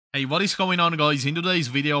Hey, what is going on, guys? In today's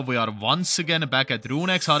video we are once again back at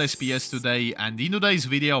RuneX RSPS today, and in today's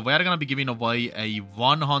video we are gonna be giving away a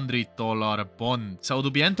 $100 bond. So to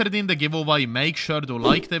be entered in the giveaway, make sure to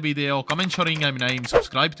like the video, comment your in-game name,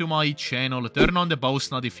 subscribe to my channel, turn on the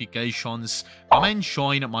post notifications, come and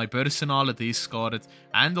join my personal Discord,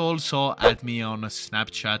 and also add me on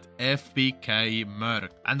Snapchat FBK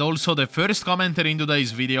Merk. And also the first commenter in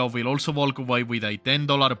today's video will also walk away with a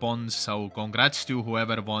 $10 bond, so congrats to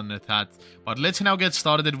whoever won that. But let's now get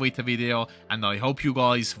started with the video, and I hope you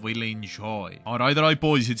guys will enjoy. Alright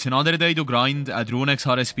boys, it's another day to grind at RuneX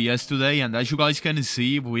RSPS today, and as you guys can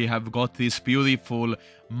see, we have got this beautiful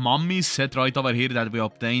mummy set right over here that we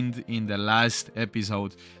obtained in the last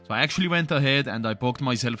episode. So I actually went ahead and I booked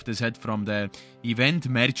myself the set from the event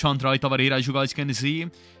merchant right over here, as you guys can see.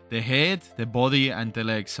 The head, the body and the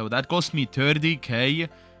legs. So that cost me 30k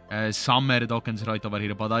summer tokens right over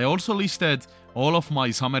here, but I also listed all of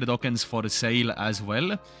my summer tokens for sale as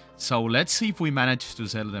well. So let's see if we managed to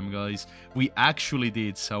sell them, guys. We actually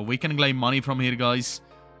did, so we can claim money from here, guys.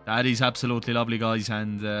 That is absolutely lovely, guys.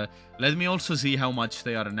 And let me also see how much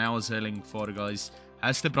they are now selling for, guys.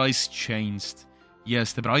 Has the price changed?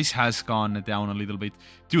 Yes, the price has gone down a little bit.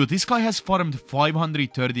 Dude, this guy has farmed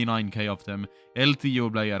 539k of them.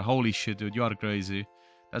 LTU player, holy shit, dude, you are crazy.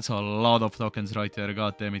 That's a lot of tokens right there,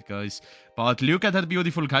 god damn it, guys. But look at that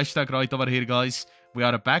beautiful cash tag right over here, guys. We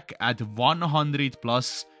are back at 100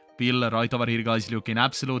 plus bill right over here, guys, looking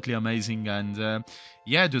absolutely amazing. And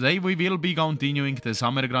yeah, today we will be continuing the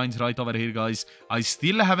summer grinds right over here, guys. I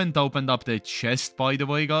still haven't opened up the chest, by the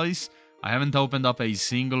way, guys. I haven't opened up a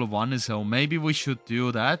single one, so maybe we should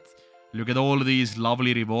do that. Look at all these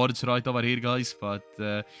lovely rewards right over here, guys. But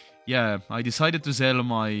yeah, I decided to sell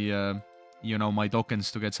my my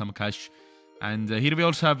tokens to get some cash. And here we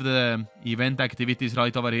also have the event activities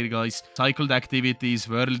right over here, guys. Cycled activities,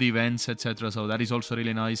 world events, etc. So that is also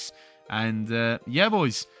really nice. And yeah,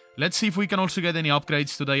 boys, let's see if we can also get any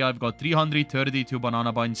upgrades today. I've got 332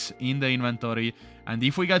 banana points in the inventory. And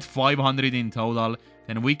if we get 500 in total,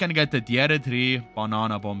 then we can get the tier 3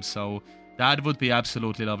 banana bomb. So that would be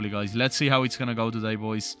absolutely lovely, guys. Let's see how it's gonna go today,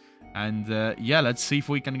 boys. And yeah, let's see if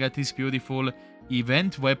we can get this beautiful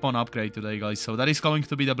event weapon upgrade today, guys. So that is going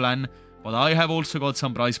to be the plan. But I have also got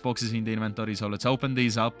some prize boxes in the inventory, so let's open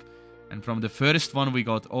these up. And from the first one we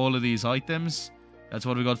got all of these items. That's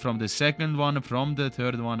what we got from the second one, from the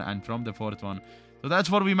third one, and from the fourth one. So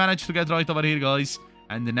that's what we managed to get right over here, guys.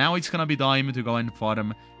 And now it's gonna be time to go and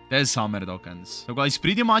farm the summer tokens. So guys,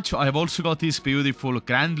 pretty much I have also got this beautiful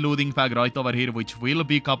grand looting pack right over here, which will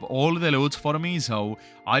pick up all the loots for me, so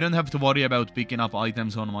I don't have to worry about picking up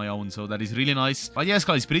items on my own. So that is really nice. But yes,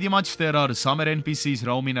 guys, pretty much there are summer NPCs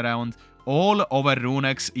roaming around all over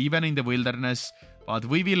RuneX, even in the wilderness. But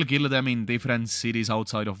we will kill them in different cities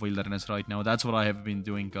outside of wilderness right now. That's what I have been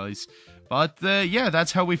doing, guys. But yeah,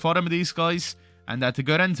 that's how we farm these, guys. And at the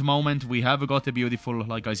current moment, we have got a beautiful,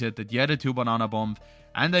 like I said, the tier 2 banana bomb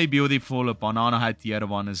and a beautiful banana hat tier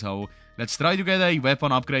 1. So let's try to get a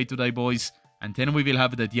weapon upgrade today, boys. And then we will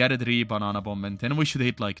have the tier 3 banana bomb. And then we should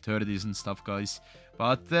hit like 30s and stuff, guys.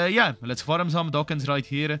 But yeah, let's farm some tokens right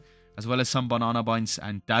here, as well as some banana points.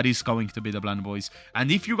 And that is going to be the plan, boys.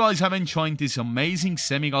 And if you guys haven't joined this amazing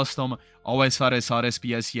semi-custom OSRS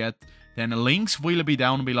RSPS yet, then links will be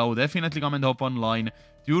down below. Definitely come and hop online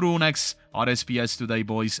to RuneX RSPS today,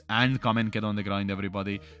 boys, and come and get on the grind,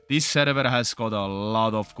 everybody. This server has got a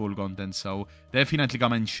lot of cool content, so definitely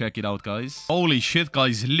come and check it out, guys. Holy shit,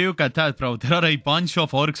 guys, look at that, bro. There are a bunch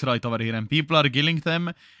of orcs right over here, and people are killing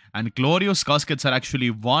them, and glorious caskets are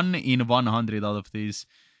actually 1 in 100 out of these.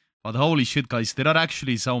 But holy shit, guys, there are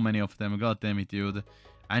actually so many of them. God damn it, dude.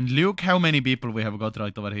 And look how many people we have got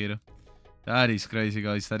right over here. That is crazy,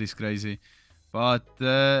 guys. That is crazy. But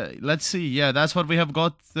let's see. Yeah, that's what we have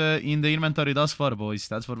got in the inventory thus far, boys.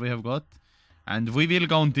 That's what we have got. And we will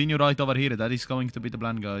continue right over here. That is going to be the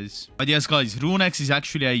plan, guys. But yes, guys, RuneX is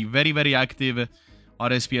actually a very, very active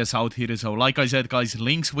RSPS out here. So like I said, guys,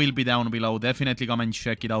 links will be down below. Definitely come and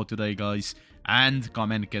check it out today, guys. And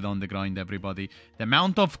come and get on the grind, everybody. The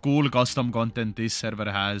amount of cool custom content this server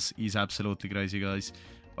has is absolutely crazy, guys.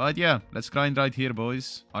 But yeah, let's grind right here,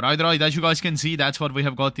 boys. Alright, as you guys can see, that's what we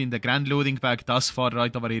have got in the grand looting pack thus far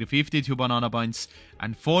right over here. 52 banana points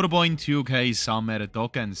and 4.2k summer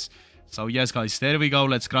tokens. So yes, guys, there we go.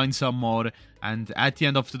 Let's grind some more. And at the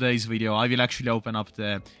end of today's video, I will actually open up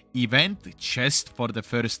the event chest for the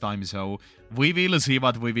first time. So we will see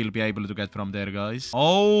what we will be able to get from there, guys.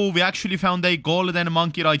 Oh, we actually found a golden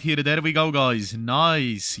monkey right here. There we go, guys.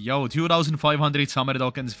 Nice. Yo, 2,500 summer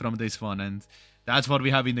tokens from this one. And that's what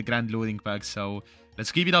we have in the grand looting pack. So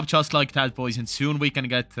Let's keep it up just like that, boys, and soon we can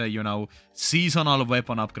get, you know, seasonal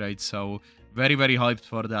weapon upgrades. So very, very hyped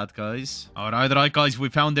for that, guys. Alright, guys, we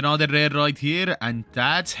found another rare right here, and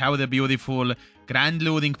that's how the beautiful grand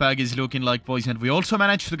loading bag is looking like, boys. And we also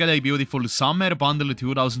managed to get a beautiful summer bundle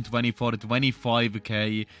 2024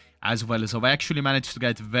 25k as well. So I actually managed to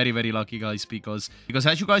get very, very lucky, guys, because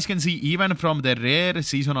as you guys can see, even from the rare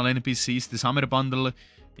seasonal NPCs, the summer bundle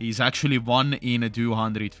is actually 1 in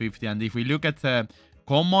 250. And if we look at the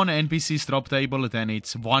common NPCs drop table, then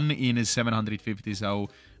it's 1 in 750. So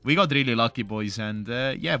we got really lucky, boys, and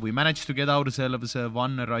yeah, we managed to get ourselves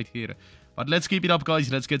one right here. But let's keep it up, guys.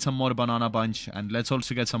 Let's get some more banana bunch, and let's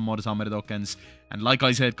also get some more summer tokens. And like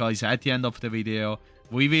I said, guys, at the end of the video,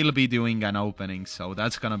 we will be doing an opening, so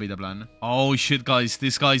that's gonna be the plan. Oh shit, guys,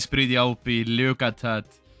 this guy's pretty OP. Look at that.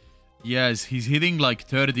 Yes, he's hitting like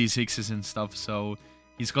 36s and stuff, so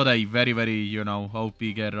he's got a very, very, you know, OP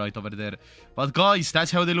gear right over there. But guys,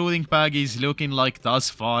 that's how the looting bag is looking like thus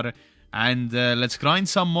far. And let's grind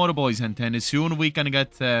some more, boys, and then soon we can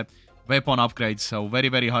get weapon upgrades. So very,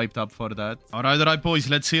 very hyped up for that. Alright, boys,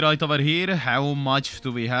 let's see right over here. How much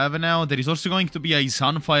do we have now? There is also going to be a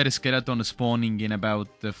sunfire skeleton spawning in about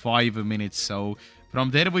 5 minutes. So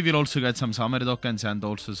from there we will also get some summer tokens and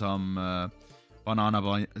also some banana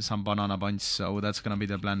bunch. So that's gonna be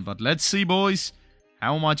the plan. But let's see, boys,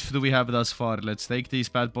 how much do we have thus far? Let's take these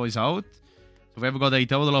bad boys out. So we have got a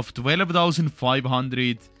total of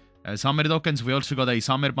 12,500 summer tokens. We also got a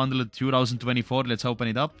summer bundle 2024. Let's open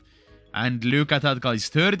it up. And look at that, guys.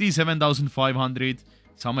 37,500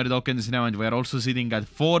 summer tokens now. And we're also sitting at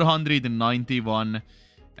 491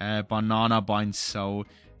 banana bunch. So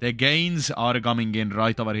the gains are coming in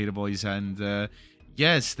right over here, boys. And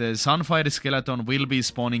yes, the sunfire skeleton will be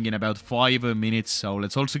spawning in about 5 minutes. So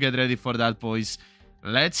let's also get ready for that, boys.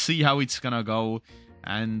 Let's see how it's gonna go.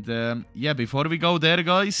 And yeah, before we go there,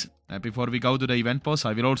 guys, before we go to the event boss,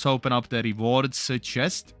 I will also open up the rewards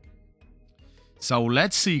chest. So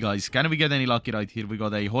let's see, guys, can we get any lucky right here? We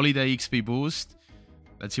got a holiday XP boost.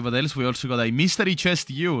 Let's see what else. We also got a mystery chest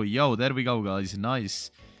U. Yo, there we go, guys. Nice.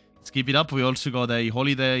 Let's keep it up. We also got a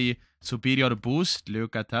holiday superior boost.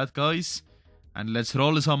 Look at that, guys. And let's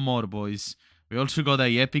roll some more, boys. We also got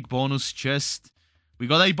a epic bonus chest. We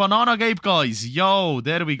got a banana cape, guys. Yo,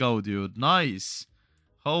 there we go, dude. Nice.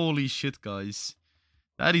 Holy shit, guys.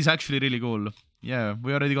 That is actually really cool. Yeah,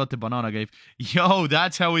 we already got the banana cape. Yo,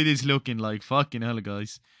 that's how it is looking like. Fucking hell,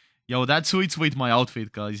 guys. Yo, that suits with my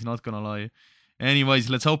outfit, guys. Not gonna lie. Anyways,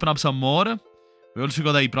 let's open up some more. We also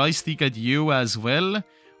got a price ticket U as well.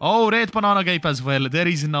 Oh, red banana cape as well. There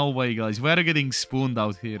is no way, guys. We're getting spooned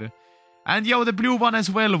out here. And yo, the blue one as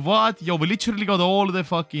well. What? Yo, we literally got all the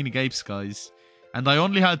fucking capes, guys. And I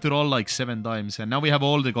only had to roll like 7 times. And now we have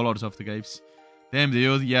all the colors of the capes. Damn,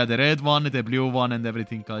 dude. Yeah, the red one, the blue one, and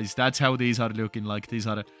everything, guys. That's how these are looking like. These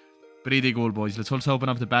are pretty cool, boys. Let's also open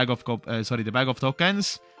up the bag of the bag of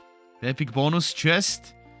tokens, the epic bonus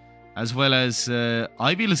chest, as well as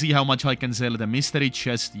I will see how much I can sell the mystery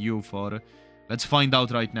chest U for. Let's find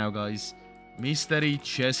out right now, guys. Mystery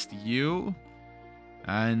chest U,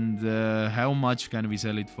 and how much can we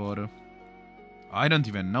sell it for? I don't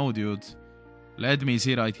even know, dude. Let me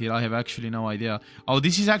see right here. I have actually no idea. Oh,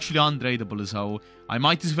 this is actually untradeable, so I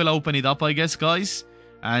might as well open it up, I guess, guys.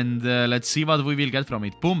 And let's see what we will get from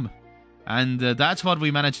it. Boom. And that's what we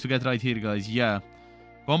managed to get right here, guys. Yeah.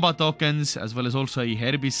 Combat tokens, as well as also a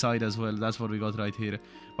herbicide as well. That's what we got right here.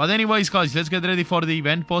 But anyways, guys, let's get ready for the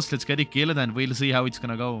event boss. Let's get it killed and we'll see how it's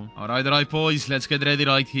gonna go. Alright, boys. Let's get ready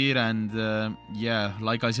right here. And yeah,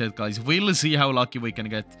 like I said, guys, we'll see how lucky we can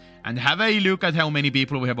get. And have a look at how many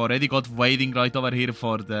people we have already got waiting right over here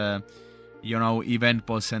for the, you know, event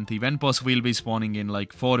boss. And the event boss will be spawning in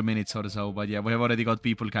like 4 minutes or so. But yeah, we have already got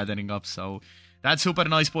people gathering up, so that's super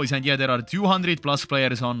nice, boys. And yeah, there are 200 plus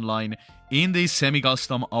players online in this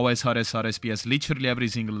semi-custom OSRS RSPS literally every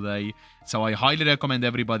single day. So I highly recommend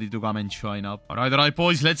everybody to come and join up. Alright,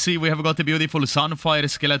 boys, let's see. We have got the beautiful sunfire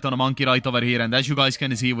skeleton monkey right over here. And as you guys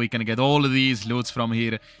can see, we can get all of these loots from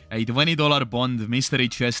here. A $20 bond, mystery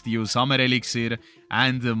chest U, summer elixir,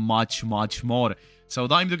 and much, much more. So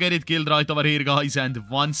time to get it killed right over here, guys. And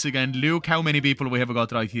once again, look how many people we have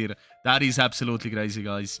got right here. That is absolutely crazy,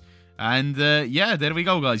 guys. And yeah, there we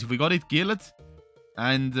go, guys. We got it killed.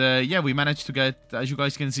 And yeah, we managed to get, as you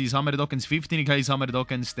guys can see, summer tokens, 15k summer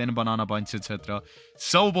tokens, 10 banana bunch, etc.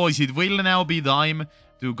 So, boys, it will now be time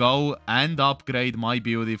to go and upgrade my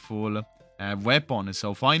beautiful weapon.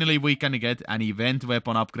 So, finally, we can get an event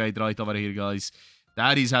weapon upgrade right over here, guys.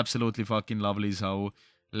 That is absolutely fucking lovely. So,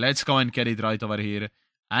 let's go and get it right over here.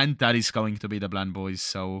 And that is going to be the plan, boys.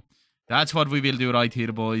 So, that's what we will do right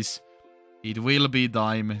here, boys. it will be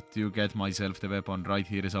time to get myself the weapon right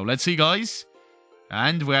here. So let's see, guys.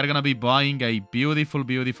 And we are gonna be buying a beautiful,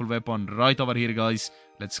 beautiful weapon right over here, guys.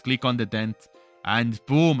 Let's click on the tent. And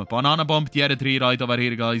boom, banana bomb tier 3 right over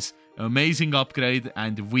here, guys. Amazing upgrade,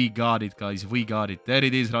 and we got it, guys. We got it. There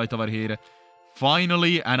it is right over here.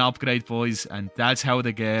 Finally an upgrade, boys, and that's how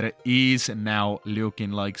the gear is now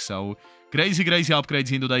looking like. So crazy, crazy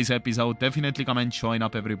upgrades in today's episode. Definitely come and join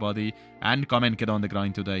up, everybody, and come and get on the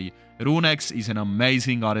grind today. RuneX is an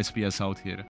amazing RSPS out here.